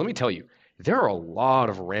was. And let me tell you, there are a lot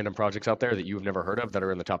of random projects out there that you've never heard of that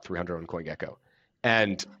are in the top 300 on CoinGecko.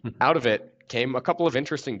 And out of it came a couple of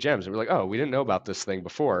interesting gems. And we're like, oh, we didn't know about this thing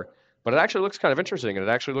before, but it actually looks kind of interesting, and it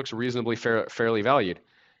actually looks reasonably fairly valued,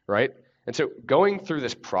 right? And so going through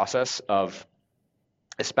this process of,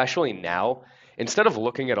 especially now, instead of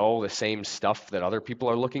looking at all the same stuff that other people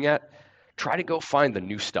are looking at, try to go find the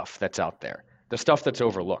new stuff that's out there, the stuff that's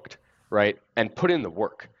overlooked, right? And put in the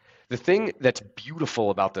work. The thing that's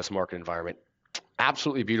beautiful about this market environment,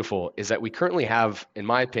 absolutely beautiful, is that we currently have, in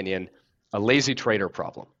my opinion, a lazy trader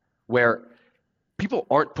problem where people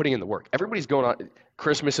aren't putting in the work. Everybody's going on.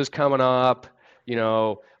 Christmas is coming up,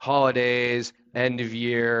 holidays, end of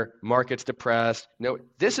year, market's depressed. No,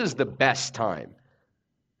 this is the best time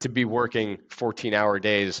to be working 14-hour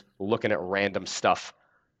days looking at random stuff,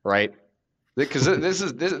 right? Because this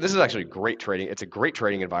is actually great trading. It's a great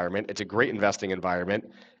trading environment. It's a great investing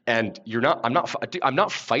environment, and I'm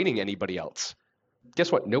not fighting anybody else.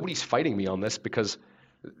 Guess what? Nobody's fighting me on this because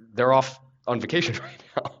they're off on vacation right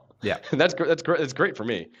now. Yeah, that's great. That's great for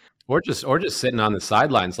me. Or just sitting on the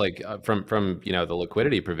sidelines, like from the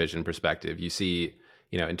liquidity provision perspective. You see,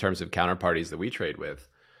 in terms of counterparties that we trade with,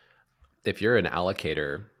 if you're an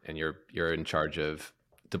allocator and you're in charge of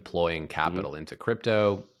deploying capital into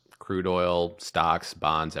crypto, crude oil, stocks,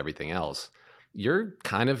 bonds, everything else, you're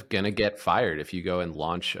kind of going to get fired if you go and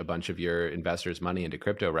launch a bunch of your investors' money into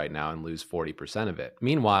crypto right now and lose 40% of it.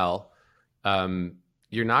 Meanwhile,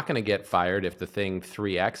 you're not going to get fired if the thing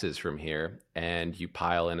 3x's from here and you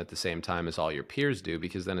pile in at the same time as all your peers do,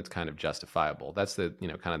 because then it's kind of justifiable. That's the,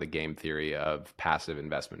 kind of the game theory of passive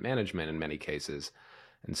investment management in many cases.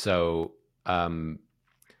 And so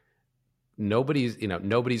nobody's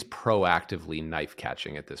proactively knife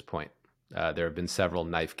catching at this point. There have been several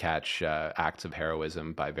knife catch acts of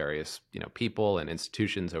heroism by various people and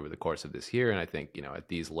institutions over the course of this year, and I think at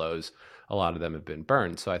these lows, a lot of them have been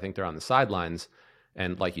burned. So I think they're on the sidelines.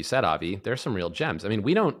 And like you said, Avi, there's some real gems. I mean,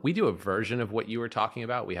 we do a version of what you were talking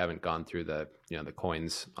about. We haven't gone through the the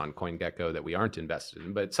coins on CoinGecko that we aren't invested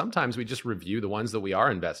in, but sometimes we just review the ones that we are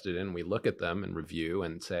invested in. We look at them and review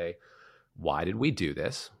and say, why did we do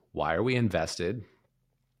this? Why are we invested?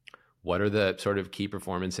 What are the sort of key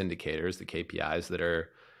performance indicators, the KPIs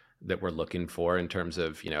that we're looking for in terms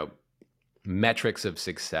of, metrics of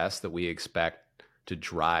success that we expect to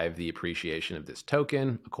drive the appreciation of this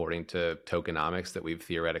token according to tokenomics that we've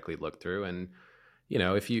theoretically looked through. And,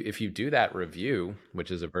 if you do that review,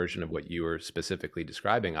 which is a version of what you were specifically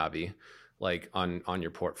describing, Avi, like on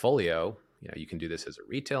your portfolio, you can do this as a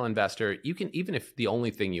retail investor. You can, even if the only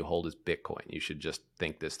thing you hold is Bitcoin, you should just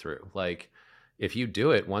think this through. Like if you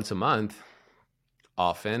do it once a month,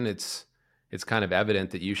 often it's kind of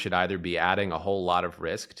evident that you should either be adding a whole lot of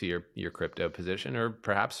risk to your crypto position or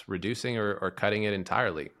perhaps reducing or cutting it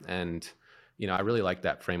entirely. And, I really like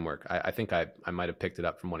that framework. I think I might have picked it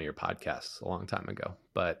up from one of your podcasts a long time ago,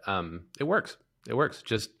 but it works. It works.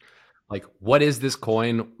 Just like, what is this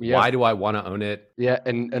coin? Yeah. Why do I want to own it? Yeah.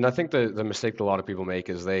 And I think the mistake that a lot of people make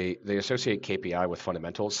is they associate KPI with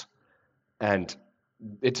fundamentals. And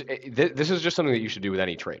this is just something that you should do with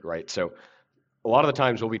any trade, right? So a lot of the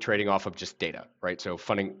times we'll be trading off of just data, right? So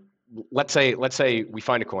funding, let's say we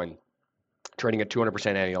find a coin trading at 200%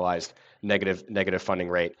 annualized negative funding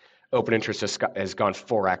rate. Open interest has gone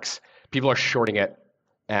 4x. People are shorting it,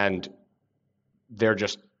 and they're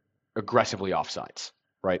just aggressively offsides,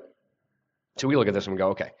 right? So we look at this and we go,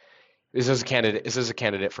 okay, this is a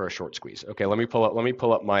candidate for a short squeeze. Okay, let me pull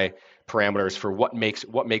up my parameters for what makes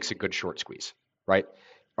a good short squeeze, right?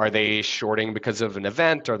 Are they shorting because of an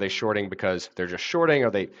event? Are they shorting because they're just shorting?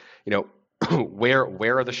 Are they,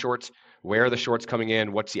 where are the shorts? Where are the shorts coming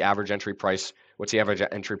in? What's the average entry price? What's the average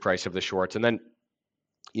entry price of the shorts? And then,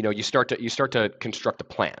 you start to construct a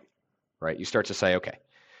plan, right? You start to say, okay,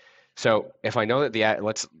 so if I know that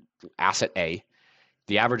let's asset A,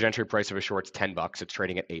 the average entry price of a short's $10. It's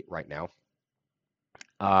trading at 8 right now.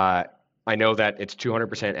 I know that it's 200%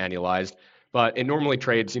 annualized, but it normally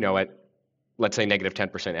trades, at, let's say, negative 10%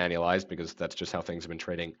 annualized, because that's just how things have been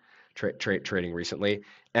trading recently.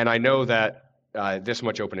 And I know that this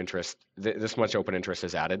much open interest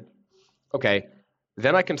is added. Okay,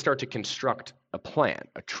 then I can start to construct a plan,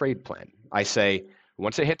 a trade plan. I say,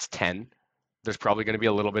 once it hits 10, there's probably going to be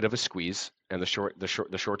a little bit of a squeeze, and the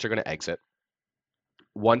shorts are going to exit.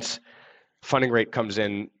 Once funding rate comes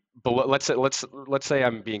in below, let's say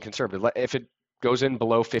I'm being conservative. If it goes in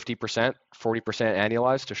below 50%, 40%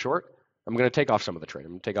 annualized to short, I'm going to take off some of the trade.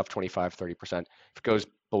 I'm going to take off 25, 30%. If it goes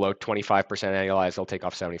below 25% annualized, I'll take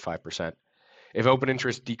off 75%. If open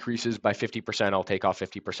interest decreases by 50%, I'll take off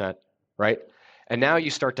 50%, right? And now you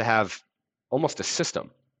start to have almost a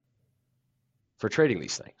system for trading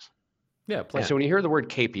these things. Yeah. Plan. And so when you hear the word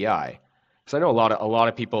KPI, because I know a lot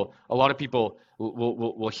of people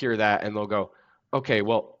will hear that and they'll go, okay,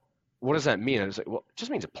 well, what does that mean? And it's like, well, it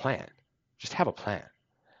just means a plan. Just have a plan.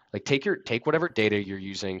 Like take whatever data you're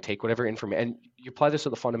using, take whatever information, and you apply this to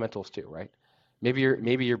the fundamentals too, right? Maybe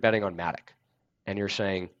you're betting on Matic, and you're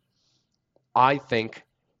saying, I think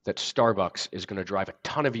that Starbucks is going to drive a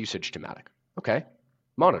ton of usage to Matic. Okay,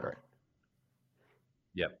 monitor it.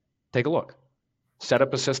 Yep. Take a look. Set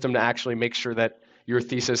up a system to actually make sure that your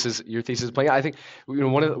thesis is playing out. I think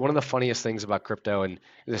one of the funniest things about crypto, and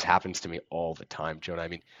this happens to me all the time, Jonah. I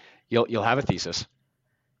mean, you'll have a thesis,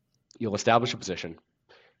 you'll establish a position,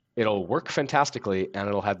 it'll work fantastically, and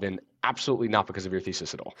it'll have been absolutely not because of your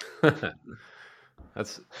thesis at all.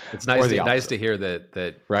 It's nice to hear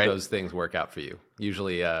that right? Those things work out for you.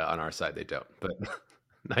 Usually on our side they don't, but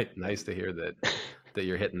nice to hear that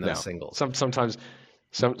you're hitting those singles. Sometimes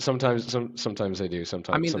they do.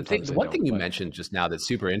 Sometimes. I mean, the one thing you mentioned just now that's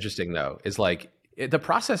super interesting though is like the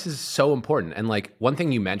process is so important. And like one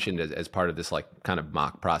thing you mentioned as part of this like kind of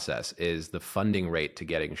mock process is the funding rate to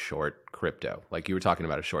getting short crypto. Like you were talking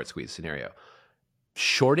about a short squeeze scenario.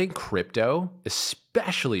 Shorting crypto,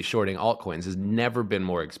 especially shorting altcoins, has never been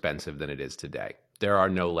more expensive than it is today. There are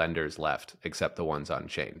no lenders left except the ones on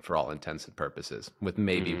chain for all intents and purposes, with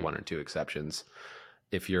maybe one or two exceptions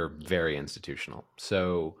if you're very institutional.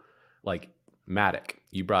 So like Matic,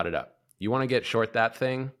 you brought it up. You want to get short that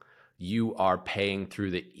thing, you are paying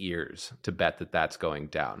through the ears to bet that that's going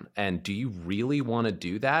down. And do you really want to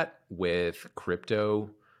do that with crypto,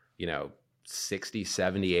 60,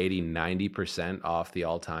 70, 80, 90% off the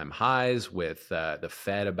all-time highs, with the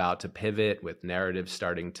Fed about to pivot, with narratives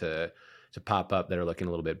starting to pop up that are looking a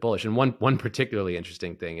little bit bullish? And one particularly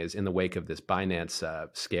interesting thing is in the wake of this Binance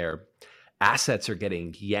scare, assets are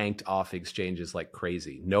getting yanked off exchanges like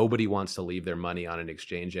crazy. Nobody wants to leave their money on an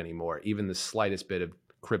exchange anymore. Even the slightest bit of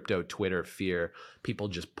crypto Twitter fear, people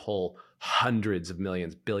just pull hundreds of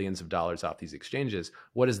millions, billions of dollars off these exchanges.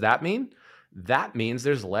 What does that mean? That means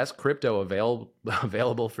there's less crypto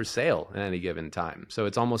available for sale at any given time. So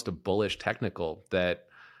it's almost a bullish technical that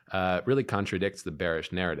really contradicts the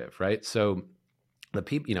bearish narrative, right? So the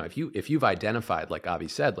people, if you've identified, like Avi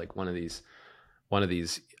said, like one of these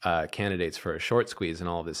candidates for a short squeeze, and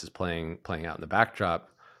all of this is playing out in the backdrop,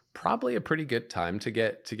 probably a pretty good time to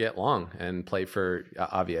get long and play for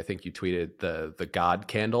Avi. I think you tweeted the God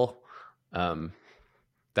candle.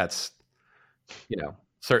 That's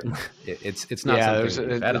certainly it's not. Yeah,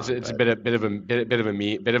 something it's a bit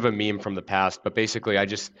of a meme from the past. But basically, I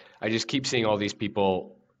just keep seeing all these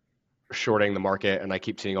people shorting the market, and I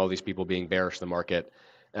keep seeing all these people being bearish the market,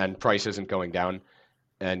 and price isn't going down,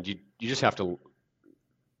 and you just have to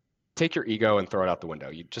take your ego and throw it out the window.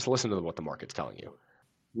 You just listen to what the market's telling you.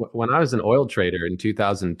 When I was an oil trader in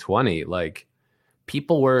 2020, like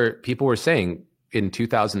people were saying in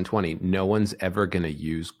 2020, no one's ever going to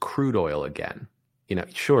use crude oil again.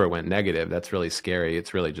 Sure, it went negative. That's really scary.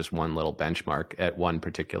 It's really just one little benchmark at one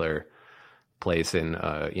particular place in,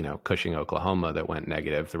 Cushing, Oklahoma that went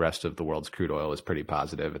negative. The rest of the world's crude oil was pretty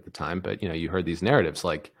positive at the time. But, you heard these narratives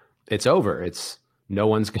like it's over. No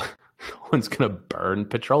one's going to burn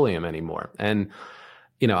petroleum anymore. And,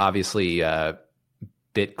 obviously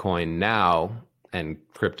Bitcoin now and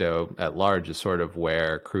crypto at large is sort of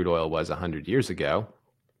where crude oil was 100 years ago.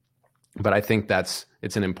 But I think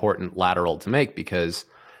it's an important lateral to make because,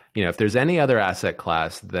 if there's any other asset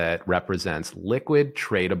class that represents liquid,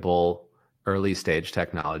 tradable, early stage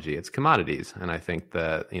technology, it's commodities. And I think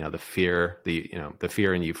the fear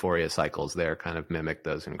and euphoria cycles there kind of mimic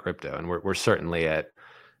those in crypto. And we're certainly at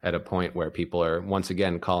a point where people are once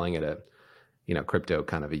again calling it crypto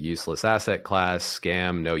kind of a useless asset class,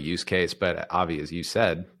 scam, no use case. But Avi, as you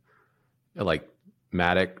said, like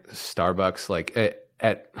Matic, Starbucks, like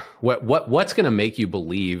what's going to make you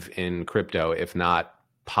believe in crypto if not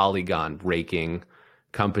Polygon raking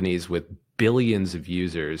companies with billions of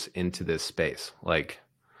users into this space? Like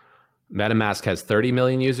MetaMask has 30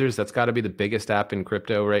 million users. That's got to be the biggest app in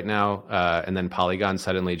crypto right now. And then Polygon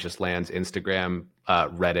suddenly just lands Instagram,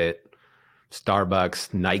 Reddit,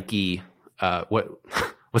 Starbucks, Nike.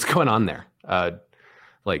 What's going on there?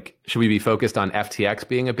 Like, should we be focused on FTX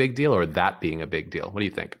being a big deal or that being a big deal? What do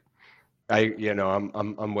you think?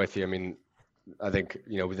 I'm with you. I mean, I think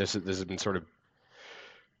this has been sort of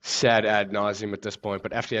said ad nauseum at this point,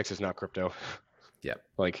 but FTX is not crypto. Yeah,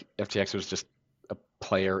 like FTX was just a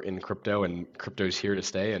player in crypto, and crypto's here to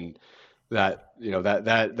stay. And that's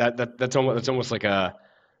almost like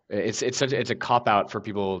it's a cop out for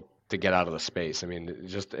people to get out of the space. I mean, it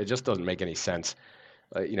just doesn't make any sense.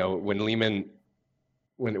 When Lehman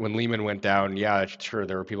went down, yeah, sure,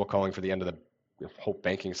 there were people calling for the end of the whole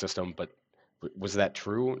banking system, but was that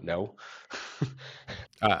true? No.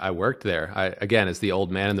 I worked there. Again, as the old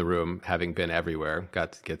man in the room, having been everywhere,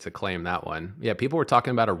 get to claim that one. Yeah, people were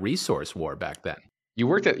talking about a resource war back then. You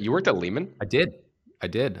worked at Lehman? I did.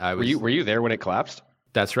 Were you there when it collapsed?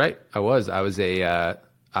 That's right.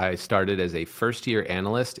 I started as a first-year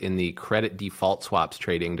analyst in the credit default swaps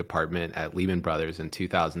trading department at Lehman Brothers in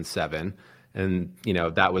 2007. And, you know,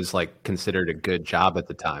 that was like considered a good job at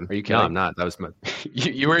the time. Are you kidding? No, I'm not. That was my...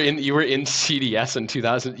 You were in CDS in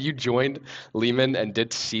 2000. You joined Lehman and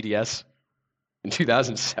did CDS in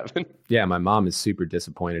 2007. Yeah, my mom is super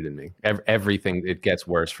disappointed in me. Everything, it gets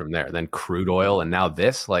worse from there. Then crude oil, and now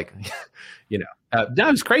this, like, you know,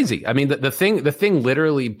 that was crazy. I mean, the thing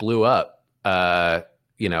literally blew up.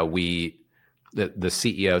 You know, the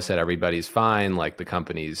CEO said everybody's fine, like the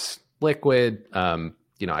company's liquid.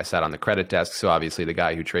 You know, I sat on the credit desk, so obviously the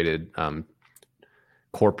guy who traded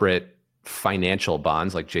corporate financial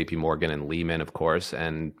bonds like JP Morgan and Lehman, of course,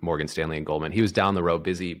 and Morgan Stanley and Goldman. He was down the road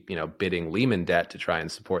busy, you know, bidding Lehman debt to try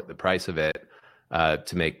and support the price of it,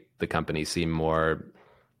 to make the company seem more,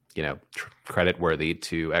 you know, credit worthy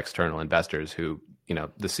to external investors who, you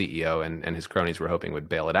know, the CEO and his cronies were hoping would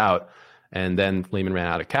bail it out. And then Lehman ran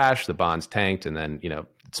out of cash, the bonds tanked, and then, you know,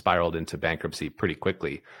 it spiraled into bankruptcy pretty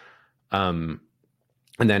quickly.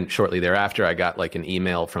 And then shortly thereafter, I got like an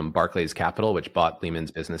email from Barclays Capital, which bought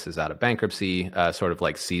Lehman's businesses out of bankruptcy, sort of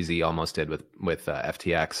like CZ almost did with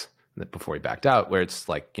FTX before he backed out, where it's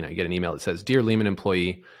like, you know, you get an email that says, "Dear Lehman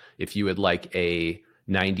employee, if you would like a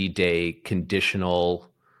 90-day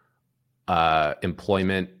conditional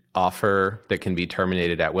employment offer that can be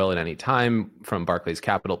terminated at will at any time from Barclays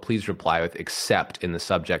Capital, please reply with accept in the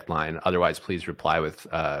subject line. Otherwise, please reply with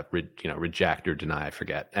reject or deny." I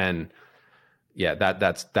forget. And yeah,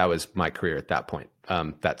 that was my career at that point.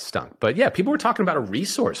 That stunk. But yeah, people were talking about a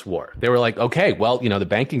resource war. They were like, okay, well, you know, the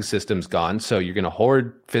banking system's gone, so you're going to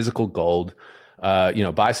hoard physical gold, you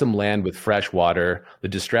know, buy some land with fresh water. The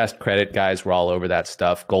distressed credit guys were all over that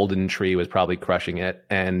stuff. Golden Tree was probably crushing it.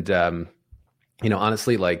 And, you know,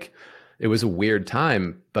 honestly, like, it was a weird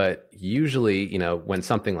time, but usually, you know, when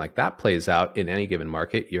something like that plays out in any given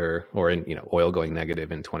market, or in, you know, oil going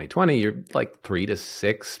negative in 2020, you're like 3 to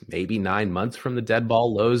 6, maybe 9 months from the dead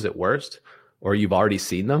ball lows at worst, or you've already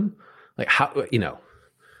seen them. Like, how, you know,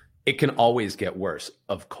 it can always get worse,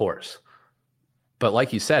 of course. But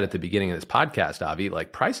like you said at the beginning of this podcast, Avi,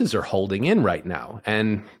 like, prices are holding in right now.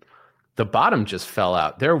 And the bottom just fell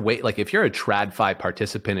out. Like, if you're a TradFi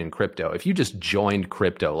participant in crypto, if you just joined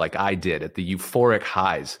crypto like I did at the euphoric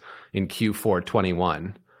highs in Q4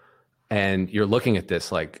 21, and you're looking at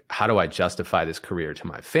this like, how do I justify this career to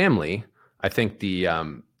my family? I think the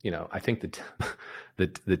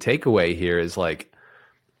takeaway here is like,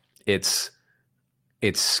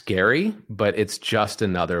 it's scary, but it's just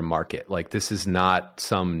another market. Like, this is not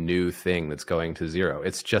some new thing that's going to zero.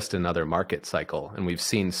 It's just another market cycle. And we've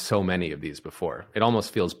seen so many of these before. It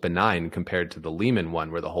almost feels benign compared to the Lehman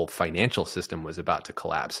one, where the whole financial system was about to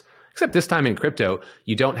collapse. Except this time in crypto,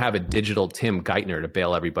 you don't have a digital Tim Geithner to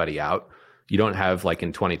bail everybody out. You don't have, like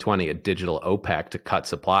in 2020, a digital OPEC to cut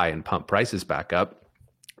supply and pump prices back up.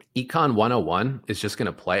 Econ 101 is just going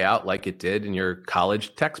to play out like it did in your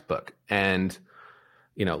college textbook. And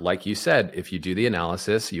you know, like you said, if you do the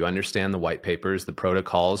analysis, you understand the white papers, the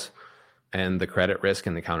protocols, and the credit risk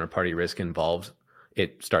and the counterparty risk involved,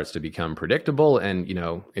 it starts to become predictable. And, you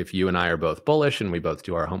know, if you and I are both bullish and we both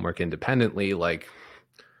do our homework independently, like,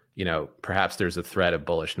 you know, perhaps there's a thread of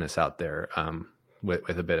bullishness out there,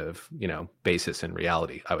 with a bit of, you know, basis in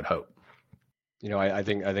reality, I would hope. You know, I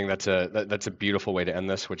think that's a beautiful way to end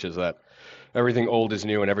this, which is that everything old is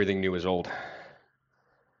new and everything new is old.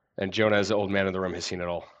 And Jonah, as the old man in the room, has seen it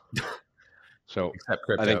all. So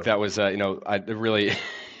I think that was, you know, I really,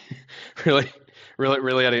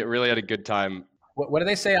 really had a good time. What do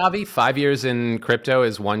they say, Avi? 5 years in crypto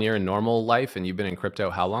is 1 year in normal life, and you've been in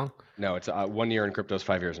crypto how long? No, it's 1 year in crypto is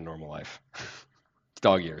 5 years in normal life. It's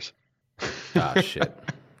dog years. Ah, shit.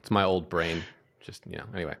 It's my old brain. Just, you know,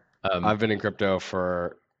 anyway. I've been in crypto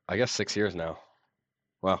for, I guess, 6 years now.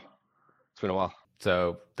 Wow. It's been a while.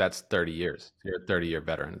 So that's 30 years. You're a 30-year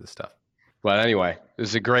veteran of this stuff. But anyway, it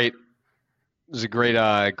was a great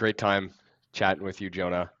time chatting with you,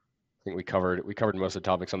 Jonah. I think we covered most of the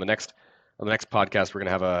topics. On the next podcast, we're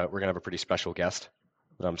gonna have a pretty special guest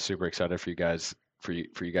that I'm super excited for you guys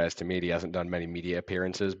to meet. He hasn't done many media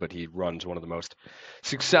appearances, but he runs one of the most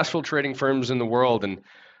successful trading firms in the world. And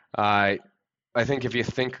I think if you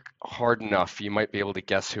think hard enough, you might be able to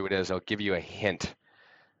guess who it is. I'll give you a hint.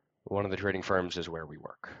 One of the trading firms is where we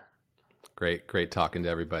work. Great talking to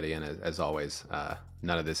everybody. And as always,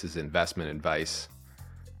 none of this is investment advice.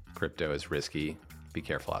 Crypto is risky. Be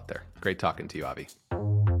careful out there. Great talking to you, Avi.